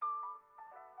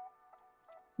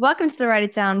Welcome to the Write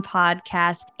It Down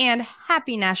podcast and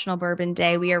Happy National Bourbon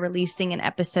Day. We are releasing an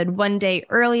episode one day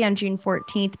early on June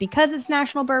 14th because it's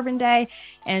National Bourbon Day,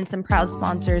 and some proud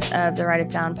sponsors of the Write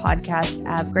It Down podcast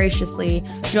have graciously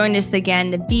joined us again.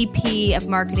 The VP of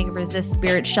Marketing of Resist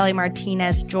Spirits, Shelley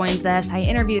Martinez, joins us. I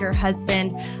interviewed her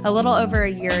husband a little over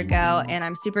a year ago, and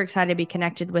I'm super excited to be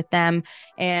connected with them.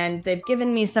 And they've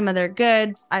given me some of their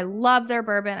goods. I love their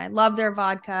bourbon. I love their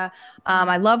vodka.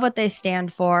 I love what they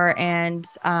stand for, and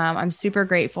I'm super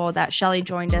grateful that Shelley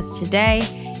joined us today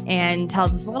and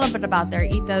tells us a little bit about their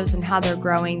ethos and how they're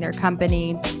growing their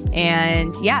company.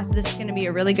 And yeah, so this is going to be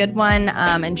a really good one.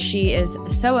 And she is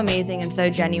so amazing and so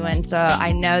genuine. So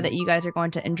I know that you guys are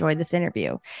going to enjoy this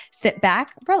interview. Sit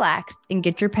back, relax, and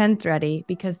get your pens ready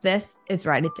because this is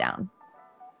Write It Down.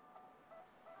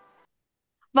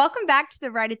 Welcome back to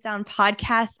the Write It Down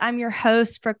podcast. I'm your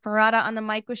host, Brooke Murata, on the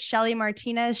mic with Shelley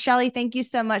Martinez. Shelley, thank you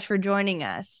so much for joining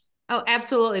us. Oh,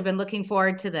 absolutely. Been looking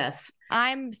forward to this.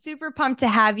 I'm super pumped to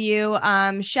have you.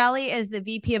 Shelley is the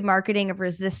VP of Marketing of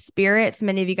Resist Spirits.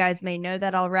 Many of you guys may know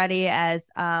that already as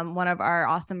one of our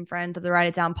awesome friends of the Write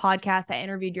It Down podcast. I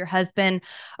interviewed your husband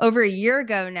over a year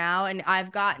ago now, and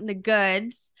I've gotten the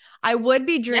goods. I would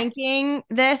be drinking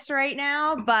this right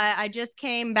now, but I just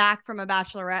came back from a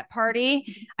bachelorette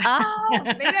party. Oh,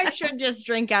 maybe I should just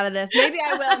drink out of this. Maybe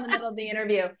I will in the middle of the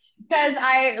interview because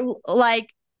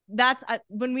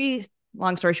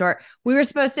long story short, we were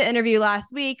supposed to interview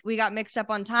last week. We got mixed up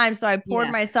on time. So I poured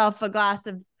myself a glass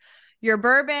of your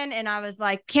bourbon and I was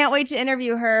like, can't wait to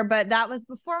interview her. But that was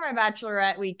before my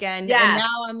bachelorette weekend. Yes. And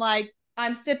now I'm like,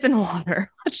 I'm sipping water.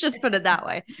 Let's just put it that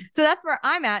way. So that's where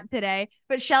I'm at today.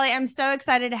 But Shelley, I'm so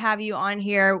excited to have you on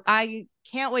here. I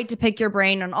can't wait to pick your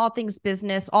brain on all things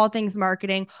business, all things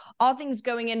marketing, all things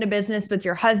going into business with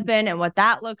your husband and what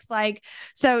that looks like.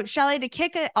 So Shelley, to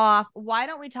kick it off, why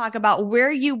don't we talk about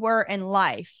where you were in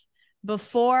life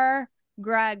before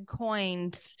Greg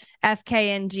coined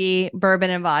FKNG Bourbon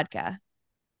and Vodka?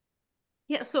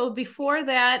 Yeah. So before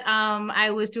that, I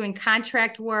was doing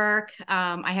contract work.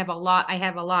 I have a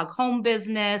log home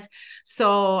business.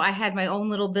 So I had my own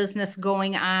little business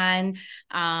going on.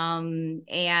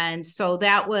 And so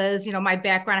that was, my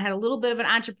background. I had a little bit of an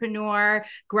entrepreneur.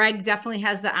 Greg definitely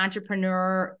has the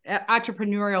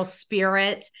entrepreneurial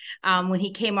spirit when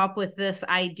he came up with this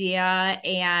idea.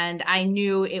 And I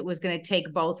knew it was going to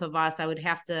take both of us. I would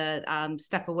have to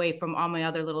step away from all my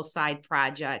other little side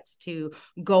projects to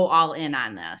go all in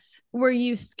on this. Were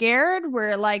you scared?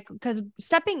 Because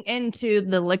stepping into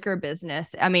the liquor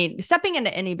business, stepping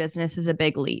into any business is a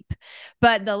big leap,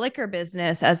 but the liquor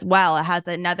business as well, it has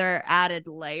another added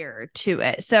layer to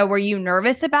it. So were you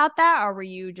nervous about that? Or were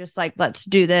you just like, let's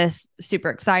do this, super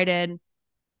excited?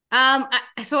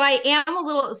 So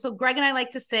Greg and I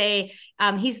like to say,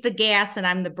 he's the gas and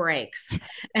I'm the brakes.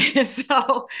 And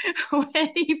so when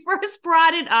he first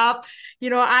brought it up,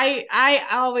 I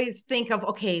always think of,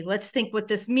 okay, let's think what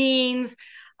this means.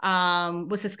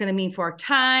 What's this going to mean for our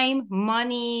time,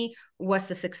 money? What's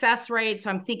the success rate? So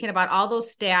I'm thinking about all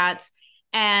those stats.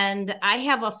 And I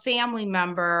have a family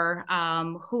member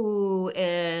who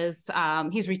is,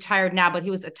 he's retired now, but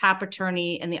he was a top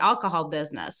attorney in the alcohol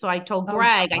business. So I told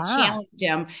Greg, I challenged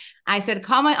him. I said,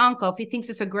 call my uncle. If he thinks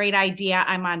it's a great idea,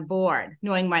 I'm on board,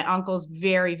 knowing my uncle's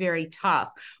very, very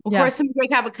tough. Of course, him and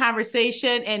Greg have a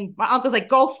conversation and my uncle's like,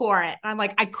 go for it. I'm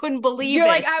like, I couldn't believe You're it.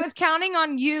 like, I was counting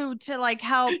on you to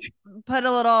help put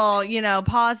a little,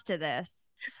 pause to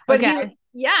this. But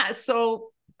so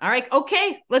all right.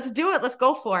 Okay. Let's do it. Let's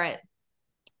go for it.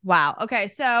 Wow. Okay.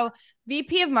 So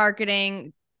VP of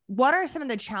marketing, what are some of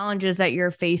the challenges that you're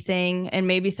facing and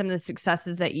maybe some of the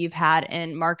successes that you've had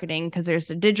in marketing? Because there's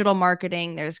the digital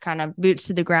marketing, there's kind of boots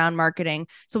to the ground marketing.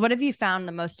 So what have you found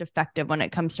the most effective when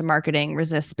it comes to marketing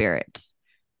Resist Spirits?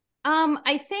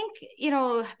 I think,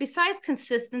 besides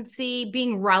consistency,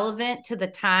 being relevant to the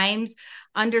times,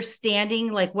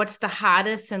 understanding what's the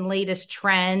hottest and latest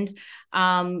trend,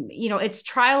 it's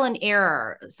trial and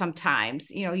error sometimes.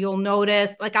 You'll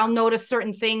notice, I'll notice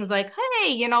certain things like,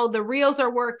 hey, the reels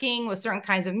are working with certain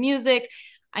kinds of music.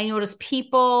 I notice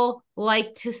people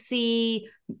like to see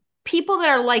people that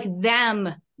are like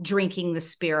them drinking the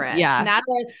spirits, not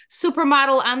a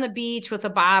supermodel on the beach with a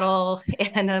bottle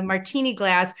and a martini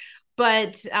glass.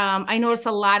 But I notice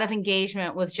a lot of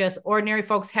engagement with just ordinary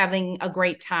folks having a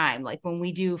great time, like when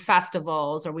we do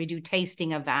festivals or we do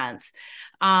tasting events,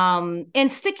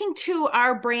 and sticking to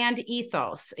our brand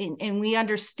ethos. And we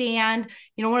understand,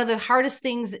 one of the hardest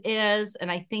things is,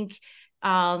 and I think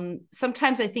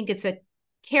sometimes I think it's a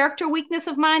character weakness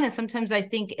of mine, and sometimes I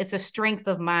think it's a strength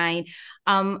of mine.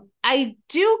 I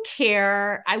do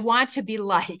care. I want to be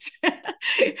liked.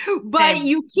 But Same.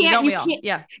 you Don't can't, we all?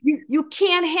 Yeah. you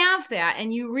can't have that.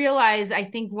 And you realize, I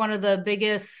think one of the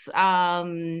biggest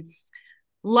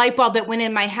light bulb that went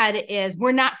in my head is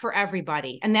we're not for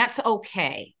everybody, and that's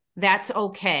okay. That's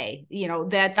okay.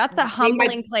 That's a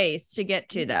humbling place to get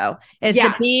to, though, is to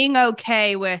yes, being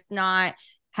okay with not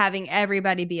having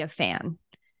everybody be a fan.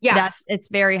 yes, It's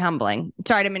very humbling.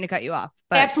 Sorry, I didn't mean to cut you off,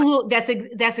 but absolutely. That's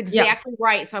yeah, exactly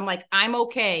right. So I'm like, I'm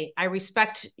okay. I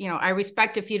respect,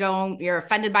 if you're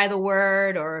offended by the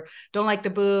word or don't like the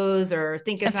booze or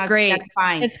think it's it's not, great. that's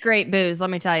fine. It's great booze. Let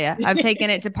me tell you, I've taken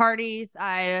it to parties.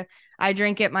 I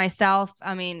drink it myself.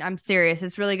 I mean, I'm serious.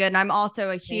 It's really good. And I'm also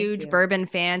a Thank huge you. bourbon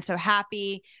fan. So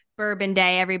happy Bourbon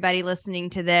Day, everybody listening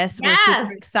to this. We're super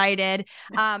Yes. excited.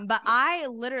 But I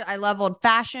love old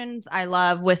fashions. I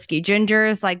love whiskey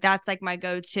gingers. Like that's like my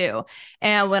go-to.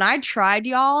 And when I tried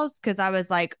y'all's, because I was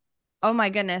like, oh my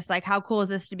goodness, like how cool is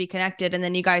this to be connected? And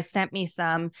then you guys sent me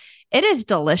some. It is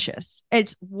delicious.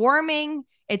 It's warming.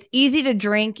 It's easy to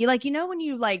drink. When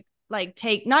you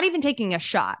take, not even taking a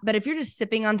shot, but if you're just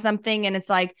sipping on something and it's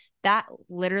like that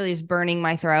literally is burning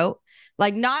my throat.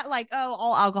 Like not like, oh,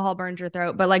 all alcohol burns your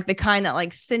throat, but like the kind that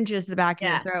like singes the back of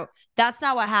your throat. That's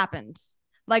not what happens.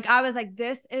 Like I was like,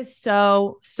 this is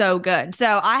so, so good.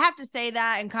 So I have to say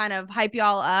that and kind of hype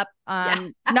y'all up.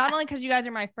 Not only because you guys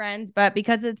are my friends, but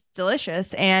because it's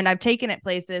delicious and I've taken it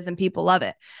places and people love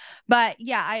it. But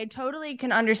yeah, I totally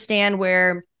can understand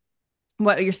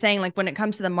what you're saying, like when it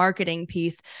comes to the marketing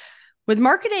piece. With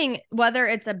marketing, whether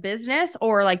it's a business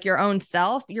or like your own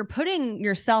self, you're putting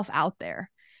yourself out there.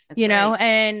 That's right.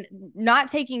 And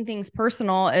not taking things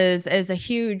personal is a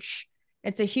huge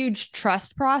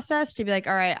trust process to be like,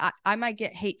 all right, I might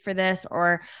get hate for this,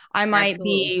 or I might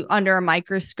Absolutely. be under a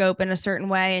microscope in a certain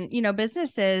way. And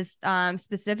businesses,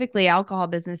 specifically alcohol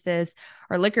businesses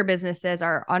or liquor businesses,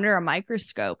 are under a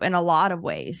microscope in a lot of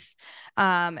ways.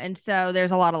 And so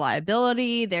there's a lot of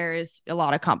liability, there's a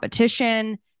lot of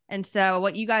competition. And so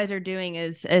what you guys are doing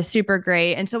is super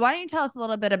great. And so why don't you tell us a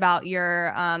little bit about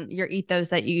your ethos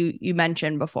that you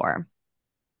mentioned before?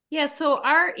 Yeah, so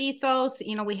our ethos,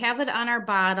 we have it on our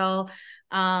bottle.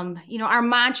 Our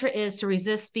mantra is to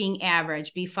resist being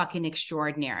average, be fucking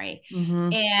extraordinary.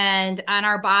 Mm-hmm. And on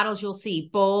our bottles, you'll see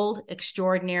bold,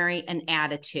 extraordinary, and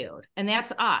attitude. And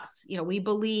that's us. We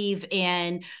believe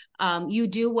in you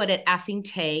do what it effing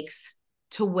takes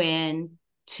to win,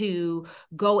 to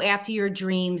go after your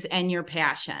dreams and your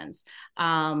passions.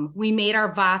 We made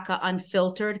our vodka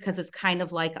unfiltered because it's kind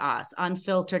of like us,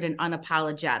 unfiltered and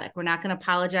unapologetic. We're not going to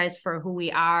apologize for who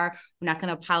we are. We're not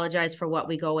going to apologize for what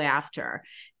we go after.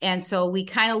 And so we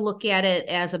kind of look at it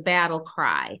as a battle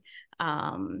cry.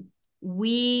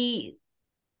 We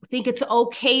think it's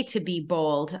okay to be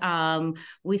bold.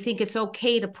 We think it's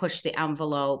okay to push the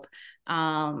envelope.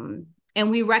 And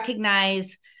we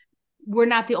recognize we're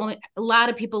not the only, a lot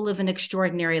of people live an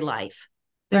extraordinary life.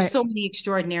 There's so many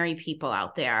extraordinary people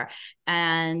out there,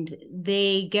 and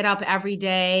they get up every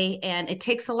day, and it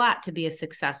takes a lot to be a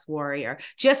success warrior.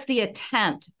 Just the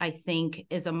attempt, I think,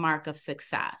 is a mark of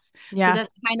success. Yeah. So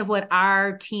that's kind of what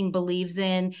our team believes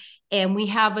in. And we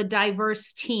have a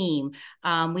diverse team.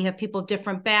 We have people of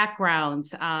different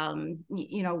backgrounds.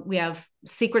 We have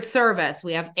Secret Service,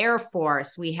 we have Air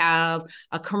Force, we have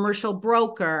a commercial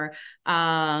broker,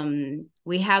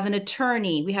 we have an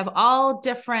attorney, we have all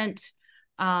different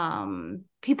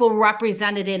people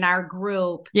represented in our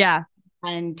group. Yeah.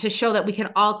 And to show that we can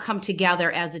all come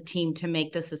together as a team to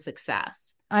make this a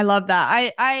success. I love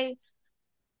that.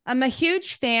 I'm a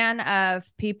huge fan of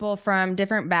people from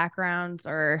different backgrounds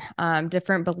or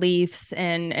different beliefs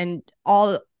and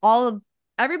all of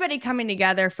everybody coming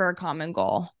together for a common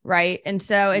goal, right? And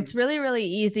so it's really, really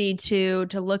easy to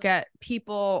look at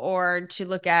people or to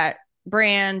look at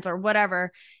brands or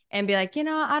whatever and be like,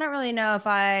 I don't really know if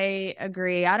I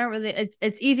agree. I don't really,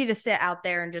 it's easy to sit out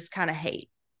there and just kind of hate.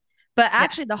 But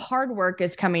actually the hard work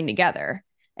is coming together.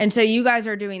 And so you guys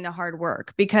are doing the hard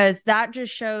work because that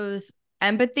just shows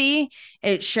empathy.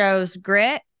 It shows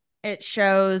grit. It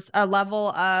shows a level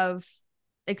of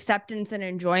acceptance and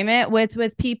enjoyment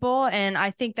with people. And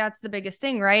I think that's the biggest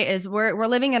thing, right? Is we're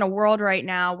living in a world right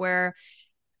now where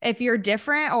if you're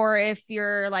different or if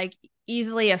you're like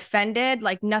easily offended,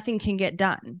 like nothing can get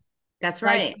done. That's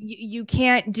Like right. you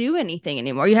can't do anything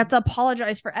anymore. You have to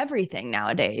apologize for everything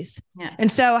nowadays. Yeah.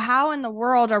 And so how in the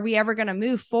world are we ever going to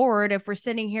move forward if we're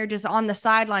sitting here just on the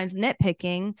sidelines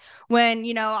nitpicking when,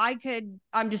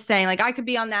 I'm just saying, like, I could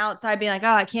be on the outside being like,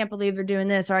 oh, I can't believe they're doing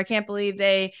this, or I can't believe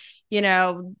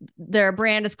their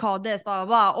brand is called this, blah,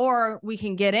 blah, blah. Or we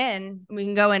can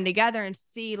go in together and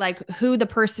see like who the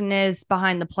person is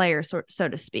behind the player, so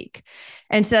to speak.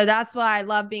 And so that's why I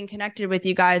love being connected with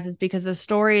you guys, is because the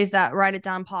stories that Write It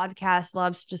Down podcast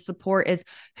loves to support is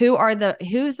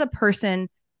who's the person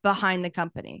behind the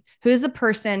company, who's the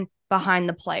person behind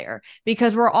the player,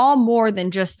 because we're all more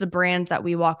than just the brands that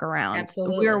we walk around.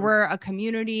 Absolutely. We're a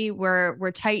community,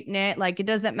 we're tight knit. Like, it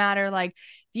doesn't matter. Like,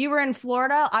 if you were in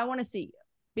Florida, I want to see you,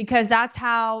 because that's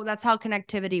how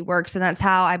connectivity works. And that's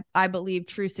how I believe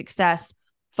true success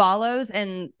follows,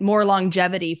 and more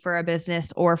longevity for a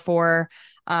business or for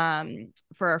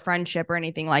a friendship or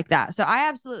anything like that. So I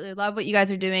absolutely love what you guys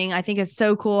are doing. I think it's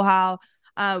so cool how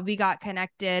we got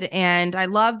connected, and I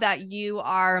love that you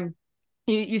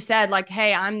said like,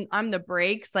 hey, I'm the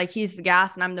brakes, like he's the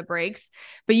gas and I'm the brakes,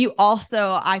 but you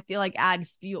also, I feel like, add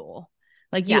fuel.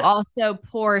 Like, you also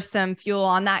pour some fuel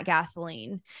on that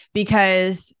gasoline,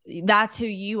 because that's who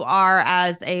you are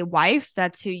as a wife.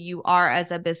 That's who you are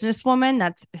as a businesswoman.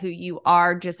 That's who you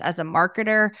are just as a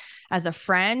marketer, as a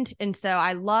friend. And so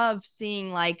I love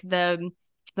seeing like the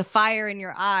fire in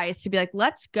your eyes to be like,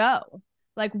 let's go.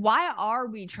 Like, why are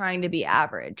we trying to be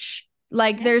average?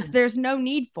 Like, there's no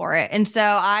need for it. And so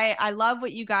I love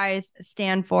what you guys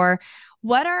stand for.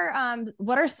 What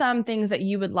are some things that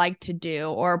you would like to do,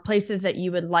 or places that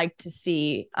you would like to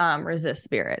see Resist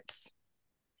Spirits?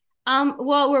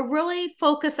 Well, we're really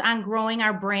focused on growing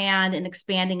our brand and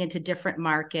expanding into different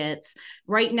markets.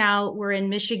 Right now, we're in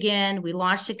Michigan. We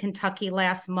launched in Kentucky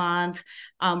last month.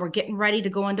 We're getting ready to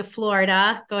go into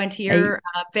Florida, go into your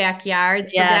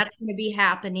backyard. So that's going to be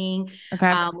happening.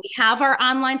 Okay. We have our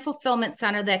online fulfillment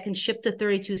center that can ship to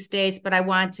 32 states, but I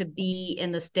want to be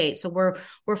in the States. So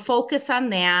we're focused on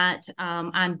that,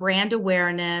 on brand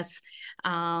awareness,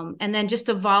 and then just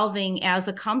evolving as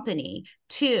a company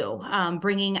too,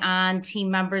 bringing on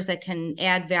team members that can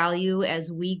add value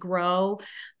as we grow,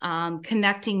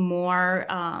 connecting more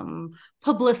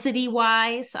publicity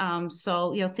wise.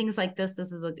 So, things like this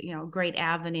is a, great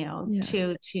avenue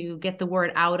to get the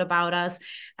word out about us.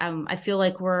 I feel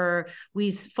like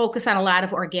we focus on a lot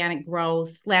of organic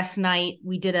growth. Last night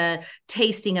we did a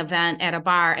tasting event at a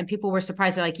bar, and people were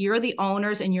surprised. They're like, you're the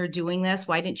owners and you're doing this.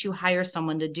 Why didn't you hire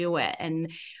someone to do it?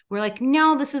 And we're like,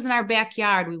 no, this is in our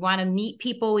backyard. We want to meet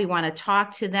people. We want to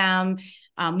talk to them.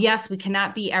 Yes, we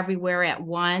cannot be everywhere at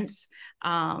once.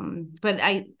 But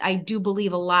I do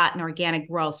believe a lot in organic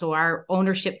growth. So our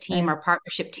ownership team, our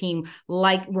partnership team,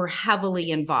 we're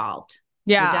heavily involved.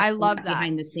 Yeah, I love that.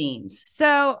 Behind the scenes.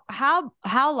 So how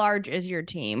large is your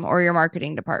team or your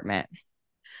marketing department?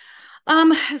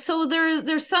 So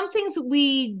there's some things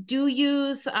we do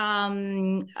use.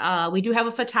 We do have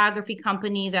a photography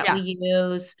company that we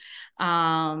use.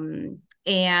 And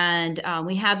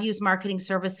we have used marketing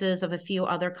services of a few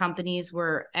other companies.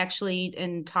 We're actually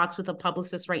in talks with a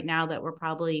publicist right now that we're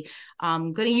probably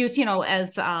going to use,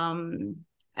 as an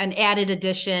added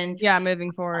addition. Yeah,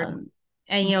 moving forward.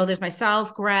 And there's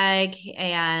myself, Greg,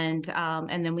 and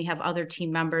then we have other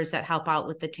team members that help out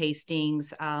with the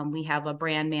tastings. We have a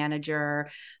brand manager.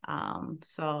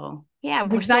 So yeah,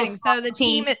 we're exciting. So the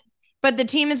team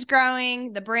is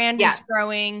growing, the brand is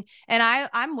growing, and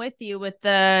I'm with you with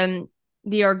the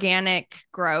organic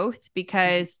growth,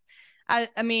 because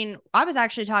I mean, I was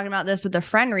actually talking about this with a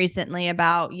friend recently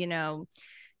about,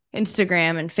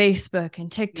 Instagram and Facebook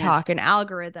and TikTok and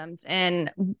algorithms.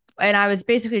 And I was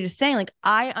basically just saying, like,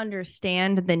 I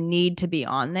understand the need to be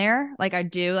on there. Like, I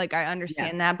do, like, I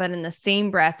understand that. But in the same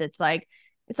breath, it's like,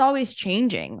 it's always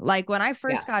changing. Like, when I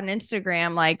first got an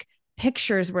Instagram, like,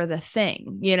 pictures were the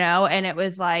thing, and it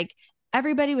was like,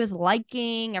 everybody was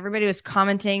liking, everybody was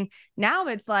commenting. Now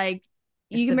it's like,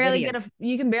 you can barely get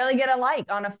a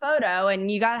like on a photo,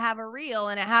 and you got to have a reel,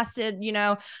 and it has to,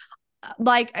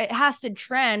 it has to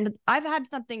trend. I've had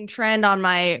something trend on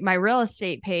my real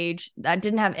estate page that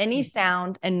didn't have any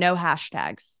sound and no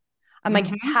hashtags. I'm like,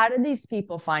 how did these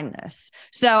people find this?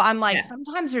 So I'm like,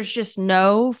 sometimes there's just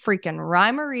no freaking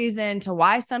rhyme or reason to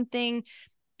why something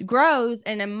grows.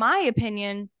 And in my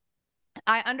opinion,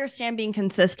 I understand being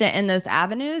consistent in those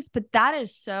avenues, but that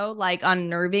is so like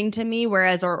unnerving to me.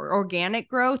 Whereas organic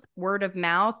growth, word of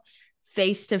mouth,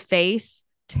 face to face,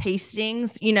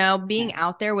 tastings, being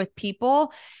out there with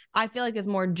people, I feel like is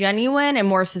more genuine and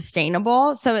more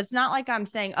sustainable. So it's not like I'm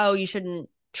saying, oh, you shouldn't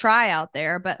try out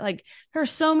there, but like there are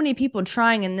so many people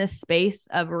trying in this space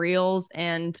of reels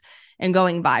and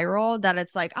going viral that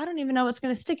it's like I don't even know what's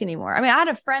going to stick anymore. I mean, I had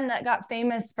a friend that got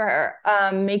famous for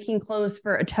making clothes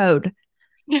for a toad.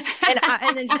 And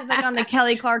then she was like on the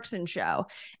Kelly Clarkson show.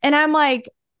 And I'm like,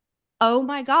 oh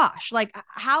my gosh, like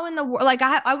how in the world, like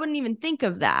I wouldn't even think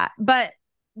of that. But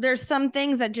there's some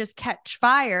things that just catch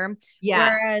fire. Yes.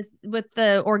 Whereas with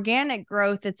the organic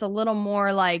growth, it's a little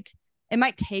more like it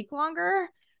might take longer,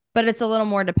 but it's a little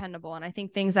more dependable. And I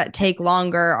think things that take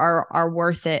longer are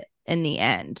worth it in the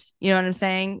end. You know what I'm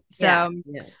saying? So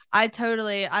yes.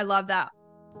 I love that.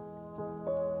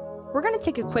 We're going to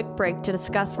take a quick break to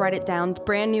discuss Write It Down's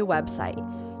brand new website.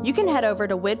 You can head over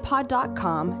to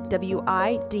widpod.com,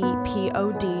 widpod.com,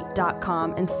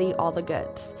 and see all the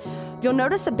goods. You'll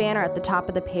notice a banner at the top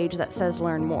of the page that says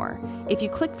Learn More. If you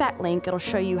click that link, it'll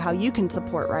show you how you can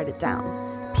support Write It Down.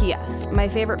 P.S. My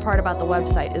favorite part about the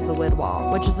website is the Wid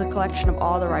Wall, which is a collection of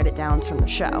all the Write It Downs from the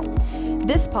show.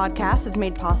 This podcast is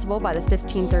made possible by the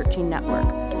 1513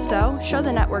 Network, so show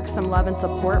the network some love and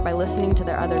support by listening to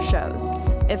their other shows.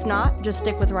 If not, just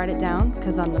stick with Write It Down,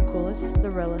 because I'm the coolest, the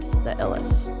realest, the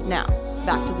illest. Now,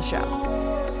 back to the show.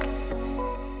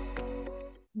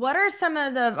 What are some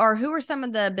of who are some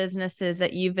of the businesses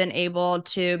that you've been able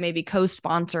to maybe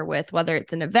co-sponsor with, whether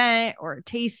it's an event or a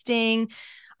tasting?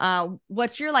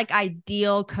 What's your like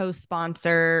ideal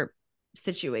co-sponsor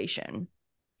situation?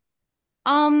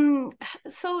 So,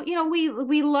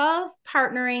 we love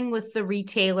partnering with the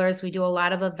retailers. We do a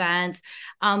lot of events.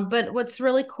 But what's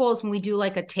really cool is when we do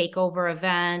like a takeover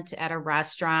event at a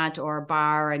restaurant or a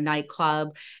bar or a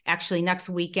nightclub. Actually, next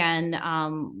weekend,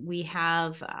 we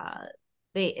have,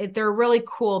 they're a really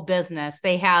cool business.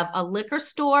 They have a liquor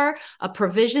store, a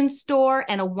provision store,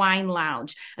 and a wine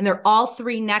lounge, and they're all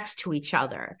three next to each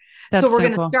other. That's so we're so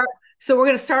going to cool. we're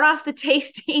going to start off the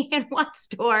tasting in one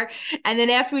store. And then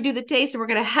after we do the tasting, we're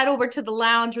going to head over to the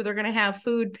lounge where they're going to have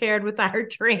food paired with our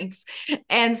drinks.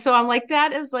 And so I'm like,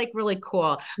 that is like really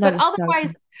cool. But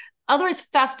otherwise,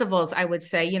 festivals, I would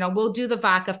say, we'll do the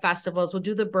vodka festivals, we'll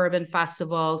do the bourbon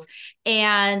festivals.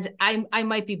 And I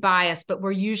might be biased, but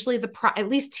we're usually at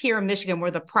least here in Michigan,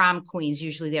 we're the prom queens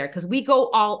usually there because we go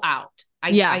all out.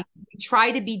 I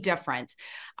try to be different.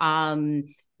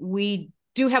 We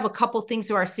do have a couple things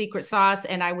to our secret sauce.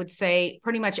 And I would say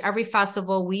pretty much every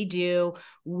festival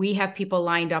we have people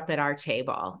lined up at our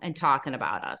table and talking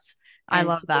about us. I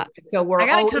love that. So I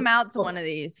got to come out to one of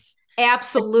these.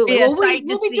 Absolutely.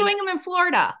 We'll be doing them in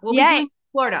Florida. We'll be doing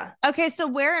Florida. Okay. So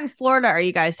where in Florida are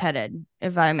you guys headed,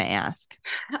 if I may ask?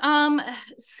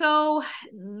 So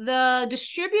the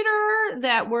distributor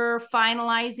that we're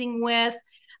finalizing with,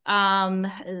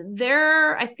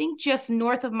 they're, I think, just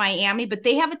north of Miami, but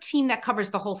they have a team that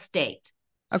covers the whole state.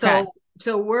 Okay.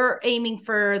 So we're aiming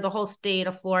for the whole state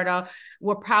of Florida.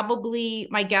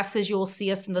 My guess is you'll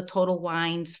see us in the Total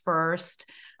Wines first.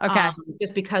 Okay.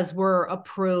 Just because we're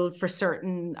approved for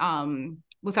certain,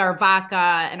 with our vodka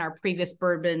and our previous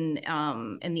bourbon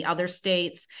in the other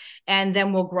states. And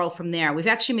then we'll grow from there. We've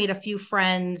actually made a few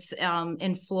friends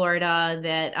in Florida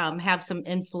that have some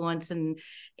influence in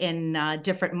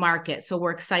different markets. So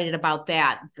we're excited about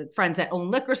that. The friends that own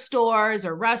liquor stores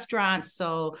or restaurants.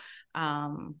 So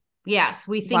yes,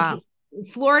 we think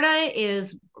Florida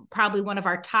is probably one of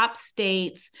our top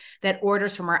states that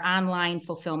orders from our online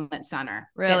fulfillment center.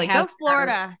 Really? Go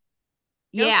Florida.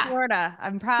 Yes. Florida.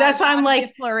 I'm proud. That's why I'm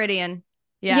like Floridian.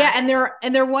 Yeah. And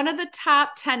they're one of the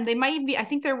top 10. They might be, I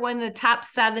think they're one of the top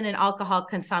 7 in alcohol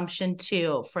consumption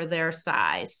too for their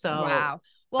size. So wow.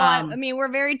 Well, I mean,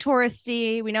 we're very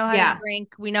touristy. We know how to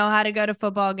drink. We know how to go to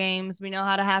football games. We know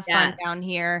how to have fun down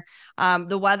here.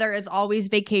 The weather is always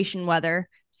vacation weather.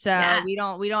 So we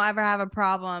don't ever have a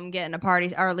problem getting a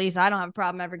party, or at least I don't have a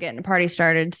problem ever getting a party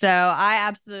started. So I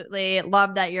absolutely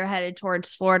love that you're headed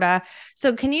towards Florida.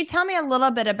 So can you tell me a little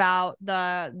bit about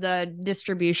the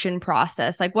distribution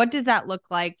process? Like, what does that look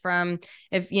like from,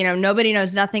 if, nobody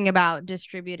knows nothing about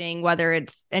distributing, whether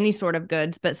it's any sort of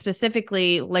goods, but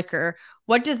specifically liquor,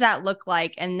 what does that look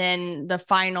like? And then the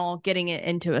final getting it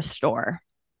into a store.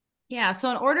 Yeah.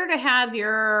 So in order to have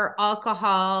your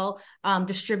alcohol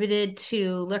distributed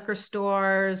to liquor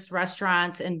stores,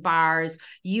 restaurants, and bars,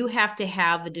 you have to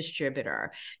have a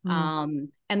distributor. And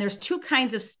there's 2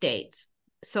 kinds of states.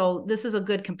 So this is a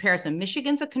good comparison.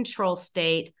 Michigan's a control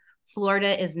state.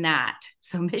 Florida is not.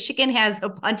 So Michigan has a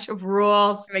bunch of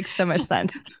rules. It makes so much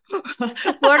sense.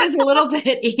 Florida's a little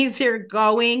bit easier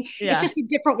going. Yeah. It's just a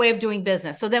different way of doing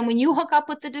business. So then when you hook up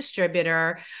with the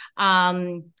distributor,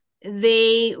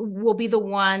 they will be the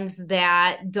ones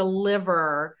that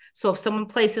deliver. So if someone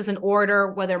places an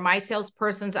order, whether my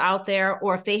salesperson's out there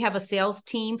or if they have a sales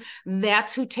team,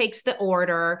 that's who takes the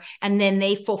order, and then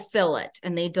they fulfill it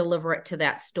and they deliver it to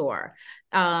that store.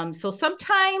 So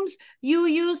sometimes you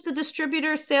use the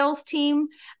distributor sales team.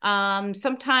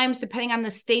 Sometimes, depending on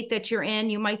the state that you're in,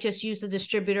 you might just use the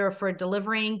distributor for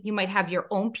delivering. You might have your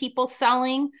own people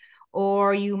selling,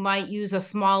 or you might use a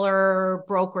smaller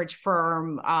brokerage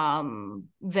firm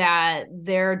that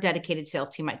their dedicated sales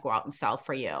team might go out and sell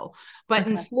for you. But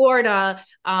in Florida,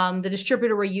 the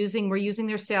distributor we're using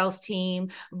their sales team,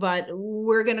 but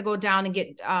we're going to go down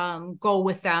and go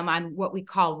with them on what we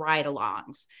call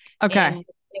ride-alongs. Okay. And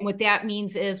what that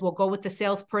means is we'll go with the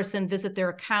salesperson, visit their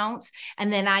accounts,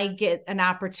 and then I get an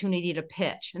opportunity to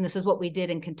pitch. And this is what we did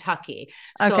in Kentucky.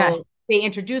 So they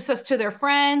introduce us to their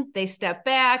friend, they step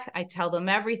back, I tell them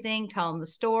everything, tell them the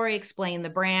story, explain the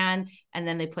brand, and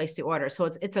then they place the order.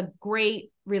 So it's a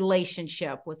great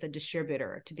relationship with a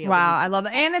distributor to be able to I love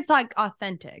it. And it's like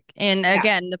authentic. And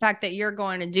again, the fact that you're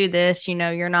going to do this,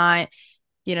 you're not,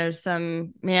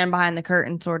 some man behind the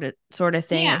curtain sort of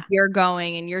thing. Yeah. Like, you're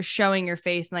going and you're showing your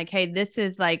face and like, hey, this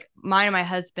is like mine and my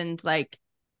husband's like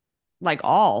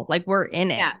we're in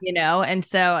it, and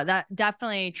so that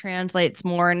definitely translates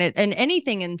more. And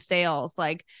anything in sales,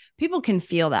 like people can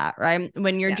feel that, right?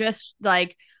 When you're just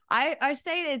like, I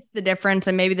say it's the difference,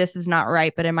 and maybe this is not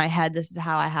right, but in my head, this is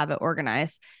how I have it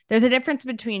organized. There's a difference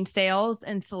between sales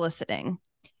and soliciting.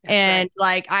 That's right.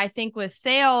 Like, I think with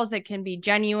sales, it can be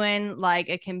genuine. Like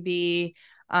it can be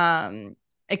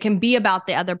about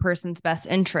the other person's best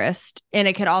interest, and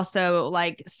it could also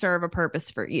like serve a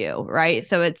purpose for you, right?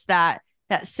 So it's that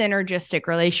synergistic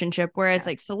relationship. Whereas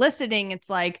like soliciting, it's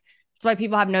like, it's why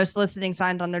people have no soliciting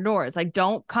signs on their doors. Like,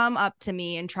 don't come up to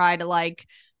me and try to like,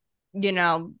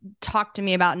 talk to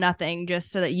me about nothing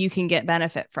just so that you can get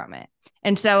benefit from it.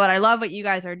 And so what I love what you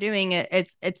guys are doing,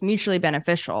 it's mutually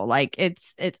beneficial. Like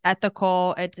it's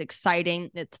ethical, it's exciting,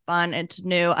 it's fun, it's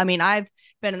new. I mean, I've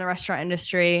been in the restaurant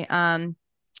industry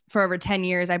for over 10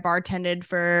 years. I bartended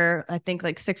for, I think,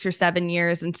 like 6 or 7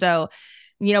 years. And so,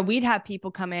 we'd have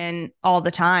people come in all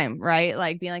the time, right?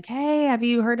 Like being like, hey, have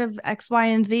you heard of X, Y,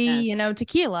 and Z,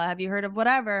 tequila? Have you heard of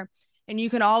whatever? And you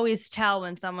can always tell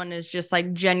when someone is just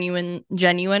like genuine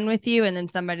with you. And then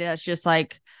somebody that's just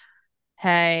like,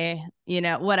 hey,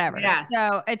 whatever. Yes.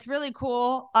 So it's really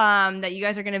cool that you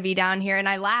guys are going to be down here. And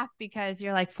I laugh because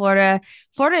you're like, Florida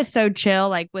is so chill.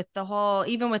 Like with the whole,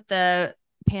 even with the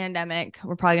pandemic,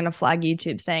 we're probably going to flag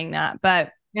YouTube saying that,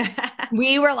 but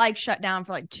we were like shut down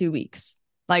for like 2 weeks.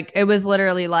 Like it was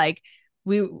literally like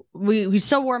we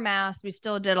still wore masks, we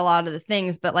still did a lot of the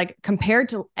things, but like compared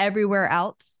to everywhere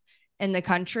else in the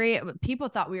country, people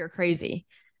thought we were crazy.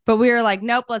 But we were like,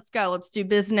 nope, let's go. Let's do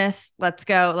business. Let's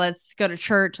go to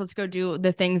church. Let's go do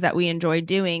the things that we enjoy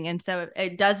doing. And so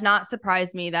it does not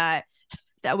surprise me that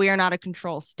we are not a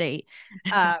control state.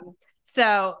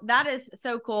 So that is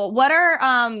so cool. What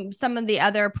are some of the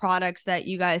other products that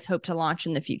you guys hope to launch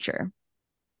in the future?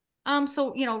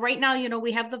 So, right now,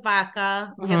 we have the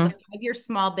vodka, we have the 5-year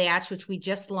small batch, which we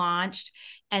just launched.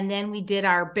 And then we did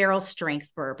our barrel strength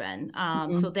bourbon.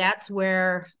 So that's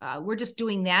where we're just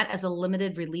doing that as a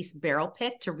limited release barrel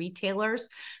pick to retailers.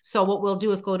 So what we'll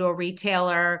do is go to a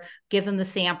retailer, give them the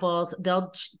samples.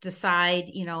 They'll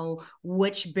decide,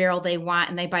 which barrel they want,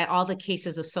 and they buy all the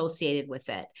cases associated with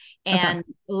it. And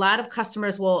a lot of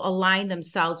customers will align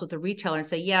themselves with the retailer and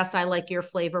say, yes, I like your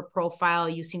flavor profile.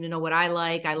 You seem to know what I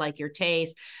like your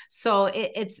taste. So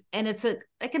it's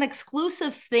like an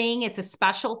exclusive thing. It's a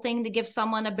special thing to give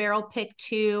someone a barrel pick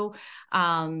to.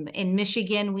 In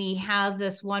Michigan, we have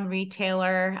this one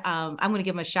retailer. I'm going to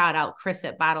give him a shout out, Chris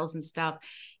at Bottles and Stuff.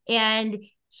 And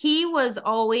he was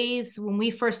always, when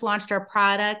we first launched our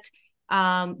product,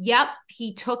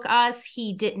 he took us.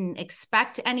 He didn't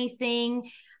expect anything,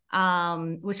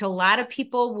 which a lot of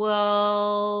people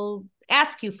will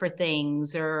ask you for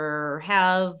things or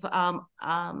have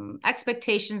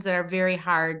expectations that are very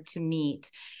hard to meet.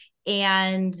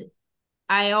 And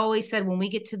I always said, when we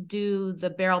get to do the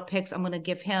barrel picks, I'm going to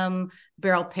give him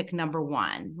barrel pick number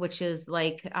 1, which is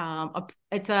like,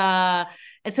 it's a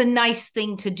nice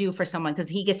thing to do for someone, because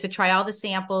he gets to try all the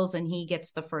samples and he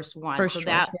gets the first one.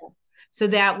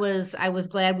 I was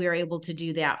glad we were able to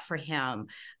do that for him.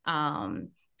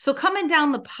 So coming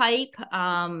down the pipe,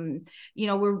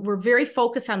 we're very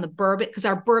focused on the bourbon, because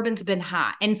our bourbon's been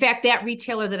hot. In fact, that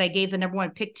retailer that I gave the number 1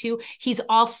 pick to, he's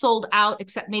all sold out,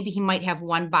 except maybe he might have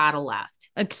 1 bottle left.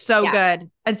 It's so good.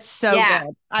 It's so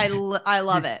good. I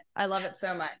love it. I love it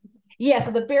so much. Yeah.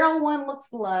 So the barrel one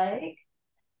looks like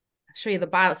show you the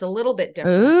bottle. It's a little bit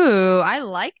different. Ooh, I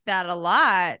like that a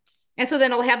lot. And so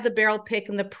then it'll have the barrel pick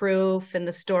and the proof and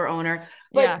the store owner.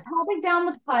 But Yeah. coming down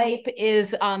the pipe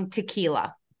is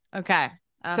tequila. Okay.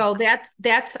 So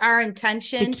that's our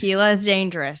intention. Tequila is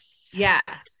dangerous. Yes.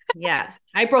 Yes.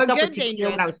 I broke up with tequila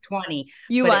dangerous. when I was 20.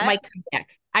 You but what? It might come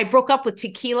back. I broke up with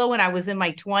tequila when I was in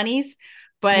my 20s,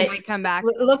 but you might come back.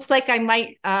 It looks like I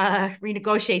might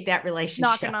renegotiate that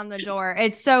relationship. Knocking on the door.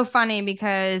 It's so funny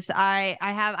because I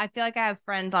feel like I have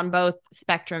friends on both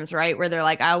spectrums, right? Where they're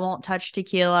like, I won't touch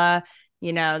tequila.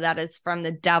 You know, that is from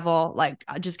the devil. Like,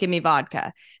 just give me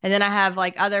vodka. And then I have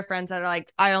like other friends that are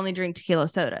like, I only drink tequila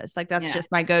sodas. Like, that's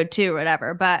just my go-to or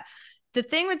whatever. But the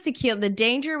thing with tequila, the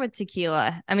danger with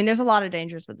tequila, I mean, there's a lot of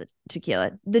dangers with the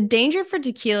tequila. The danger for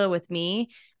tequila with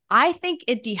me, I think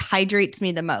it dehydrates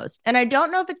me the most. And I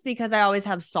don't know if it's because I always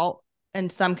have salt in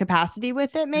some capacity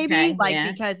with it, maybe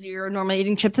because you're normally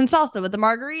eating chips and salsa with the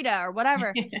margarita or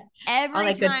whatever. All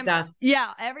that good stuff. Yeah.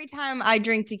 Every time I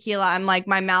drink tequila, I'm like,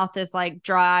 my mouth is like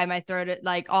dry, my throat,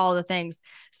 like all the things.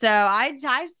 So I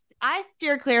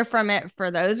steer clear from it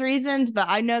for those reasons, but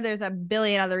I know there's a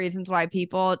billion other reasons why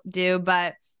people do,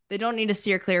 but they don't need to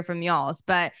steer clear from y'all's.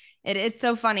 But it's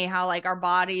so funny how like our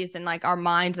bodies and like our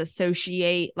minds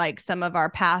associate like some of our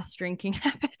past drinking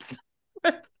habits.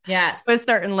 Yes. With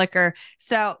certain liquor.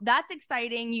 So that's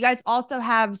exciting. You guys also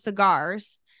have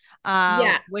cigars,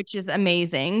 which is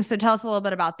amazing. So tell us a little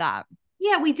bit about that.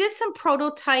 Yeah, we did some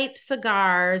prototype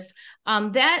cigars.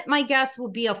 That, my guess, will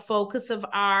be a focus of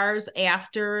ours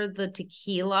after the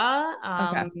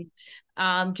tequila.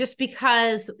 Just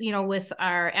because, with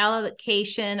our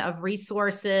allocation of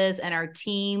resources and our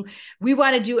team, we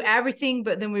want to do everything,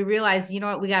 but then we realize, we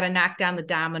got to knock down the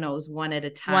dominoes one at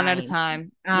a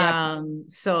time.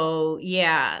 So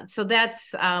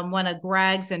that's one of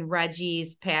Greg's and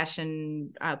Reggie's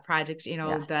passion projects.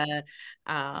 I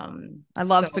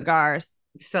love cigars.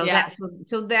 So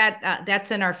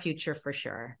that's in our future for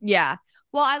sure. Yeah.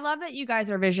 Well, I love that you guys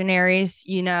are visionaries.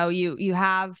 You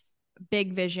have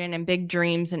big vision and big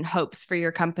dreams and hopes for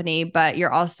your company, but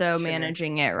you're also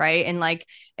managing it, right? And like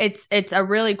it's a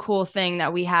really cool thing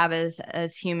that we have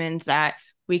as humans, that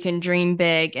we can dream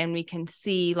big and we can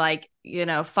see 5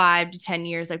 to 10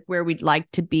 years like where we'd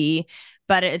like to be.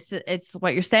 But it's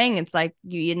what you're saying. It's like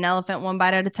you eat an elephant one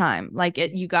bite at a time. Like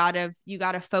you gotta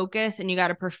focus and you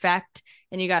gotta perfect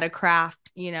and you gotta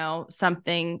craft,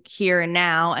 something here and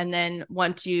now. And then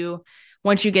once you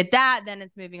get that, then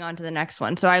it's moving on to the next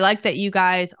one. So I like that you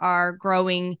guys are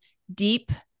growing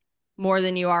deep more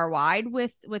than you are wide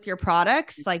with your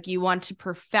products. Like you want to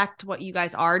perfect what you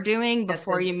guys are doing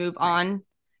before you move on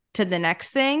to the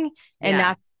next thing.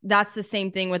 And that's the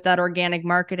same thing with that organic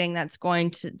marketing that's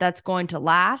going to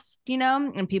last,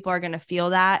 and people are going to feel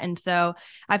that. And so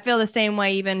I feel the same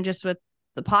way, even just with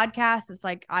the podcast. It's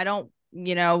like,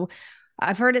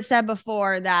 I've heard it said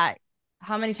before that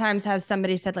how many times have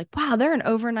somebody said like, wow, they're an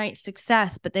overnight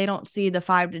success, but they don't see the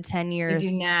 5 to 10 years. They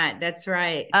do not. That's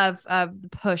right. Of the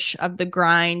push, of the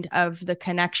grind, of the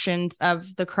connections,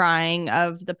 of the crying,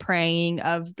 of the praying,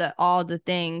 of all the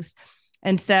things.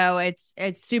 And so it's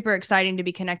super exciting to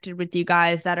be connected with you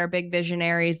guys that are big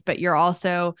visionaries, but you're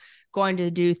also going to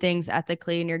do things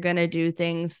ethically and you're going to do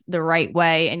things the right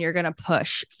way and you're going to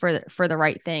push for the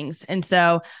right things. And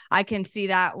so I can see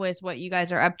that with what you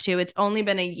guys are up to. It's only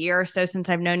been a year or so since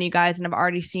I've known you guys, and I've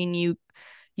already seen you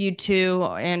two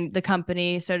and the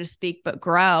company, so to speak, but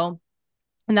grow.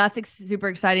 And that's super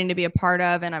exciting to be a part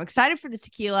of. And I'm excited for the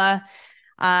tequila.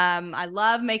 I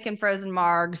love making frozen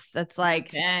margs. That's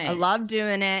like, I love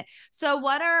doing it. So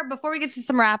before we get to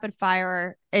some rapid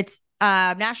fire, it's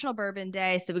National Bourbon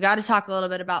Day. So we got to talk a little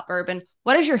bit about bourbon.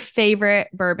 What is your favorite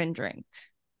bourbon drink?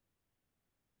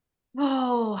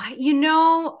 Oh,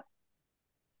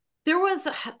 there was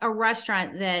a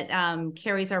restaurant that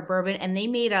carries our bourbon, and they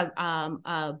made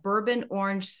a bourbon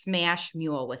orange smash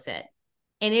mule with it.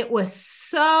 And it was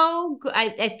so good.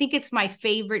 I think it's my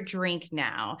favorite drink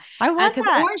now. I want that.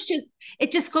 Because orange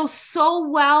just goes so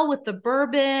well with the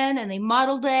bourbon, and they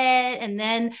muddled it. And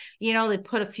then, they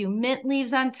put a few mint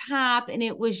leaves on top, and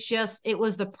it was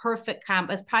the perfect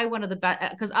combo. It's probably one of the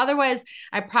best, because otherwise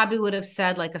I probably would have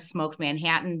said like a smoked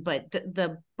Manhattan, but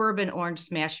the bourbon orange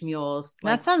smash mules.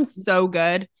 That sounds so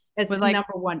good. It's with like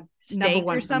steak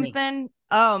or something.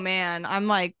 Oh man. I'm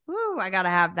like, ooh, I got to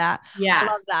have that. Yeah. I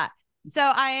love that. So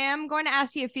I am going to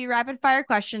ask you a few rapid fire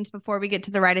questions before we get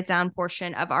to the write it down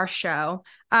portion of our show.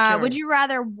 Sure. Would you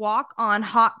rather walk on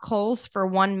hot coals for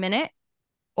 1 minute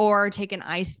or take an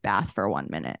ice bath for 1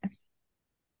 minute?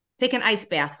 Take an ice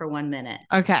bath for 1 minute.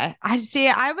 Okay. I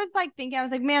was like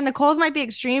thinking, man, the coals might be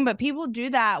extreme, but people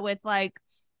do that with like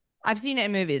I've seen it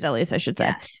in movies, at least I should say.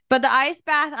 Yeah. But the ice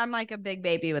bath, I'm like a big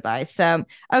baby with ice. So,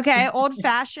 okay, old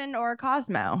fashioned or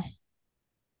Cosmo?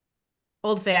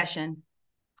 Old fashioned.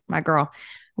 My girl.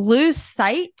 Lose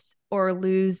sight or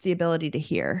lose the ability to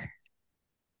hear?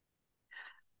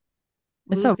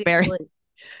 It's Lose so the very. ability.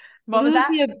 What was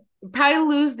that?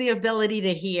 Probably lose the ability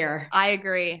to hear. I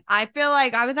agree. I feel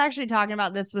like I was actually talking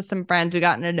about this with some friends. We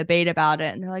got in a debate about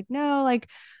it, and they're like, no, like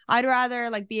I'd rather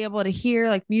like be able to hear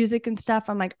like music and stuff.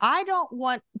 I'm like, I don't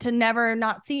want to never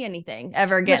not see anything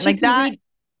ever again. Yes, like that.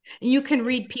 You can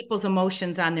read people's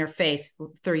emotions on their face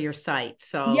through your sight.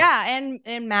 So Yeah,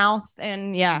 and mouth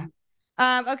and yeah.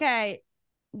 Okay.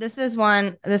 This is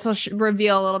one. This will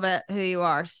reveal a little bit who you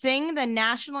are. Sing the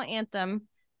national anthem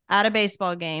at a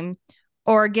baseball game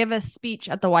or give a speech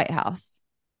at the White House.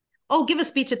 Oh, give a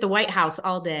speech at the White House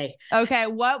all day. Okay,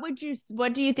 what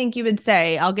do you think you would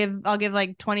say? I'll give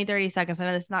like 20, 30 seconds. I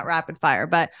know this is not rapid fire,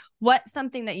 but what's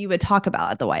something that you would talk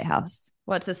about at the White House?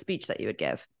 What's a speech that you would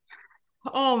give?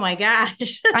 Oh my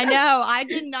gosh. I know I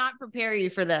did not prepare you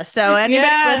for this. So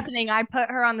anybody listening, I put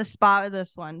her on the spot with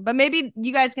this one. But maybe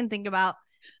you guys can think about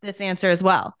this answer as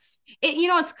well.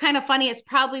 It's kind of funny. It's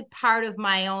probably part of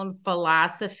my own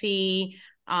philosophy.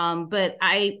 But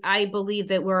I believe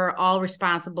that we're all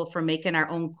responsible for making our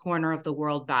own corner of the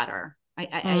world better.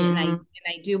 I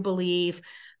do believe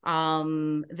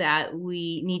that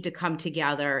we need to come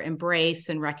together, embrace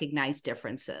and recognize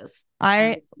differences.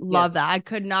 I love that. I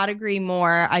could not agree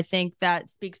more. I think that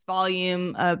speaks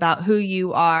volume about who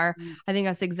you are. I think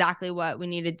that's exactly what we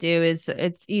need to do. Is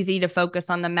it's easy to focus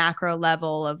on the macro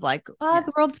level of like,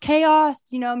 the world's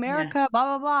chaos, America,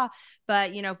 blah, blah, blah.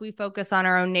 But, if we focus on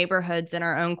our own neighborhoods and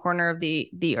our own corner of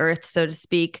the earth, so to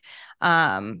speak,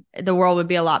 the world would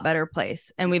be a lot better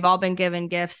place. And we've all been given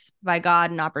gifts by God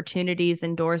and opportunities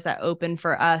and doors that open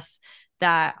for us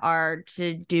that are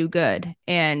to do good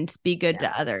and be good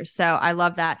to others. So I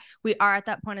love that. We are at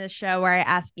that point of the show where I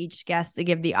ask each guest to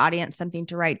give the audience something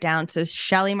to write down. So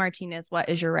Shelley Martinez, what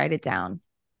is your write it down?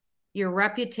 Your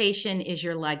reputation is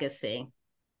your legacy.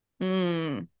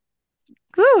 Ooh,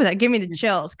 that gave me the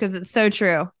chills because it's so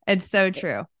true. It's so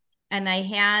true. And I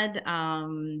had,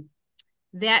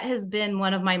 that has been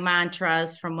one of my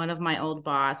mantras from one of my old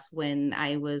boss when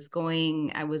I was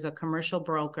a commercial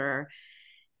broker.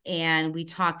 And we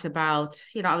talked about,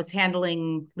 I was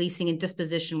handling leasing and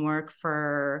disposition work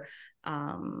for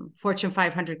Fortune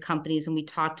 500 companies. And we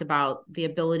talked about the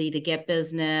ability to get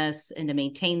business and to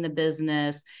maintain the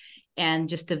business and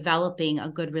just developing a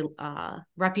good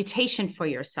reputation for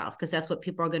yourself, because that's what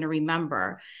people are going to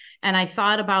remember. And I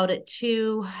thought about it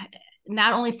too,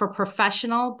 not only for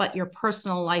professional, but your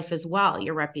personal life as well.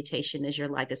 Your reputation is your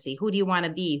legacy. Who do you want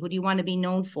to be? Who do you want to be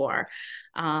known for?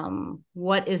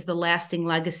 What is the lasting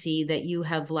legacy that you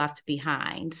have left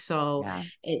behind? So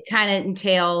it kind of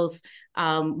entails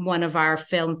one of our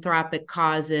philanthropic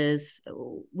causes.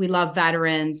 We love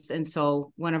veterans. And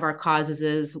so one of our causes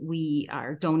is we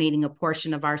are donating a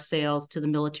portion of our sales to the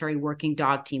Military Working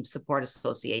Dog Team Support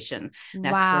Association.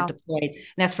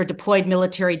 That's for deployed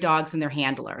military dogs and their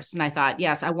handlers. And I thought,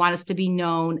 yes, I want us to be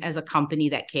known as a company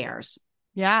that cares.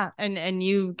 Yeah. And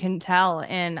you can tell.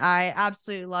 And I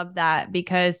absolutely love that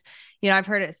because, I've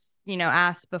heard it,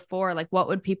 asked before, like, what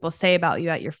would people say about you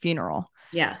at your funeral?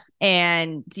 Yes.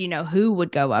 And, who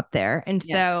would go up there? And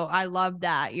so I love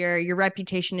that. Your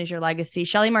reputation is your legacy.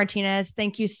 Shelley Martinez,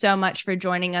 thank you so much for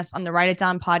joining us on the Write It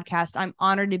Down podcast. I'm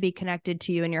honored to be connected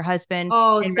to you and your husband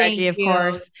and Reggie, of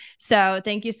course. So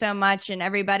thank you so much. And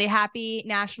everybody, happy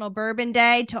National Bourbon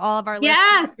Day to all of our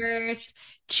listeners.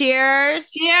 Cheers.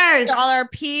 Cheers to all our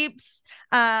peeps.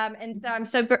 And so I'm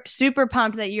super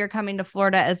pumped that you're coming to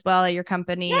Florida as well at your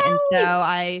company. Yay! And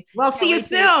so we'll see you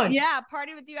soon.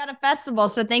 Party with you at a festival.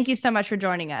 So thank you so much for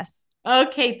joining us.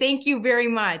 Okay. Thank you very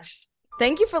much.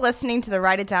 Thank you for listening to the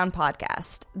Write It Down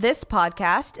podcast. This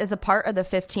podcast is a part of the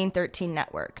 1513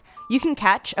 network. You can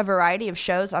catch a variety of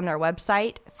shows on their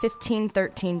website,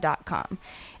 1513.com.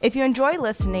 If you enjoy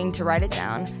listening to Write It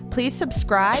Down, please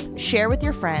subscribe, share with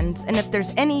your friends, and if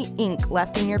there's any ink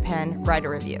left in your pen, write a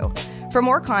review. For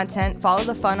more content, follow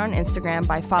the fun on Instagram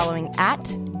by following at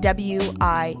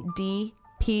WIDPOD.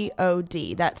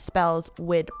 That spells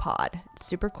WIDPod. It's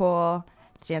super cool.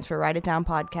 It stands for Write It Down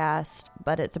Podcast,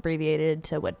 but it's abbreviated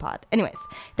to WIDPod. Anyways,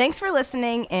 thanks for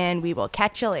listening, and we will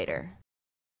catch you later.